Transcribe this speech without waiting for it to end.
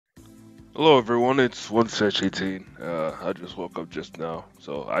Hello everyone, it's 1/18. I just woke up just now,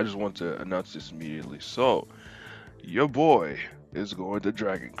 so I just want to announce this immediately. So, your boy is going to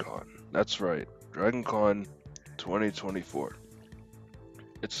Dragon Con. That's right, Dragon Con 2024.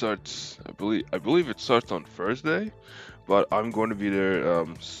 It starts, I believe it starts on Thursday, but I'm going to be there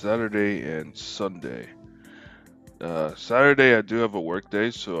Saturday and Sunday. Saturday I do have a work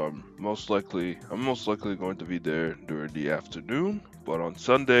day, so I'm most likely going to be there during the afternoon. But on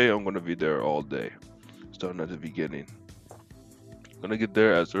Sunday I'm going to be there all day, starting at the beginning. Gonna get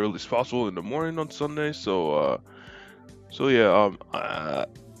there as early as possible in the morning on Sunday. So yeah,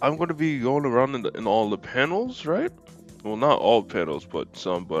 I'm gonna be going around in all the panels, right? Well, not all panels, but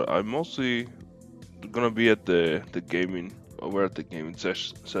some. But I'm mostly gonna be at the gaming. We're at the gaming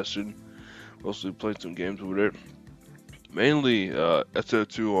session, mostly playing some games with it. Mainly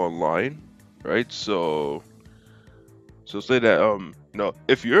SSF2 Online, right? So say that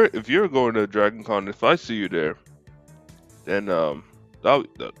if you're going to Dragon Con, if I see you there, then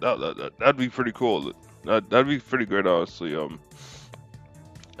that'd be pretty cool. That'd be pretty great, honestly.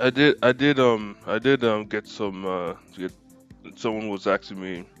 I did get someone was asking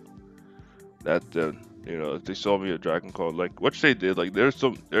me that if they saw me at Dragon Con, like what they did, like there's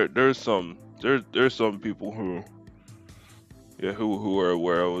some people who who are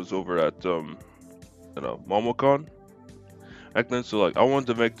aware I was over at MomoCon acting. So like I want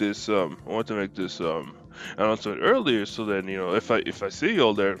to make this announcement earlier, so then if I see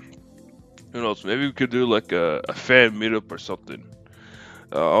y'all there, who knows, maybe we could do like a fan meetup or something.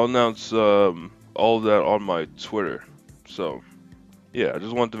 I'll announce all of that on my Twitter. So yeah, I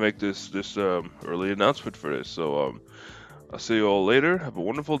just wanted to make this early announcement for this. So I'll see you all later. Have a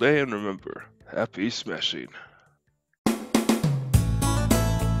wonderful day, and remember, happy smashing.